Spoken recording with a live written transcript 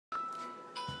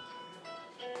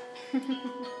Take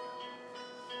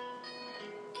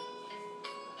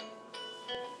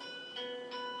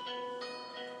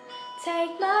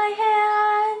my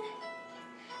hand,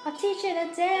 I'll teach you to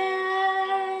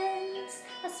dance.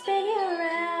 I'll spin you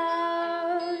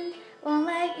around, won't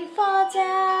let you fall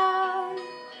down.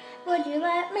 Would you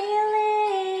let me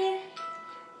lead?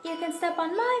 You can step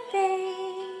on my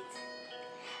feet.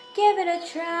 Give it a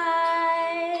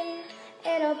try,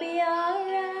 it'll be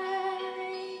alright.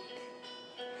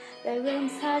 The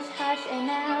room's hush hush and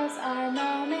now's our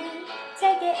moment.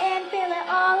 Take it in, feel it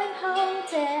all and hold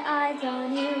it. Eyes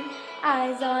on you,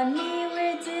 eyes on me,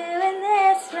 we're doing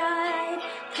this right.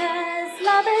 'Cause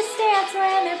lovers dance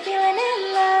when they're feeling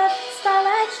in love.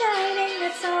 Spotlight shining,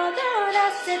 it's all about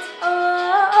us. It's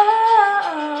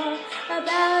all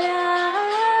about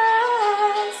us.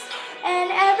 And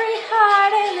every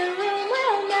heart in the room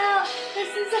will melt.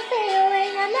 This is a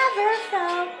feeling I never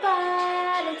felt,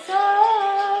 but it's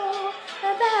all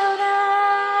about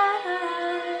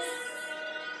us.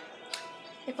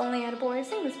 If only I had a boy to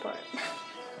sing this part.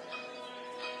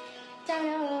 Don't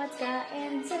know what's got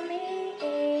into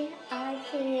me, I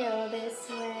feel this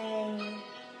way.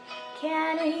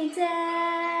 Can we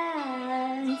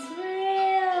dance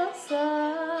real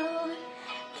slow?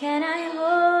 Can I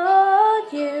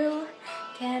hold you?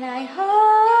 Can I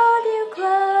hold you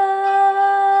close?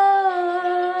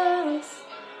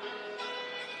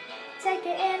 Take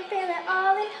it in, feel it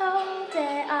all and hold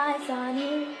it. Eyes on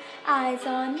you, eyes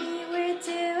on me, we're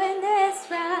doing this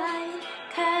right.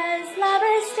 'Cause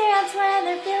lovers dance when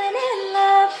they're feeling in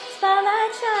love.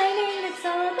 Spotlight shining, it's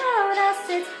all about us.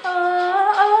 It's all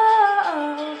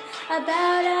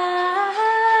about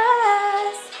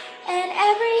us. And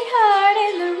every heart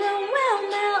in the room will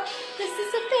melt. This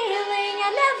is a feeling I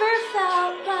never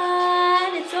felt, but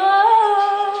it's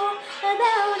all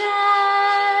about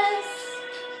us.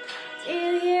 Do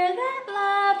you hear that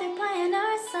love? They're playing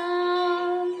our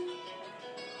song.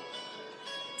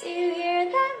 Do you hear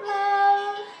that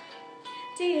love?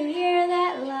 Do you hear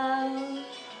that love?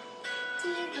 Do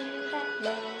you hear that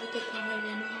love? They're playing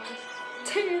our song.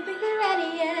 Do you think we're ready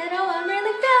yet? Oh, I'm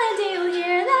really feeling. Do you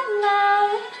hear that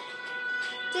love?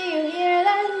 Do you hear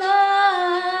that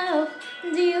love?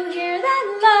 Do you hear that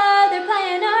love? They're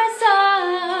playing our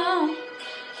song.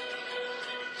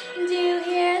 Do you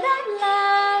hear that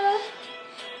love?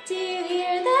 Do you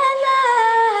hear that love?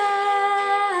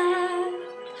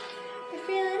 You're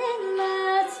feeling in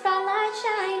love, spotlight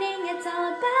shining, it's all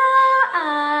about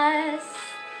us.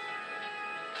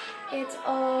 It's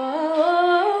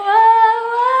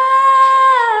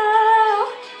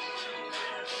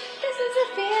this is a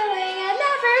feeling I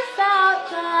never felt,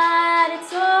 but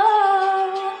it's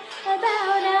all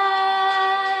about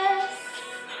us.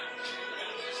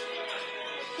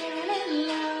 Feeling in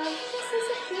love, this is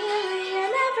a feeling I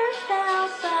never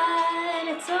felt, but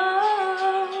it's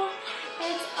all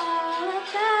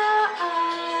about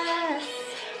us.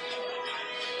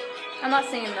 I'm not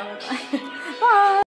singing the whole time. Bye!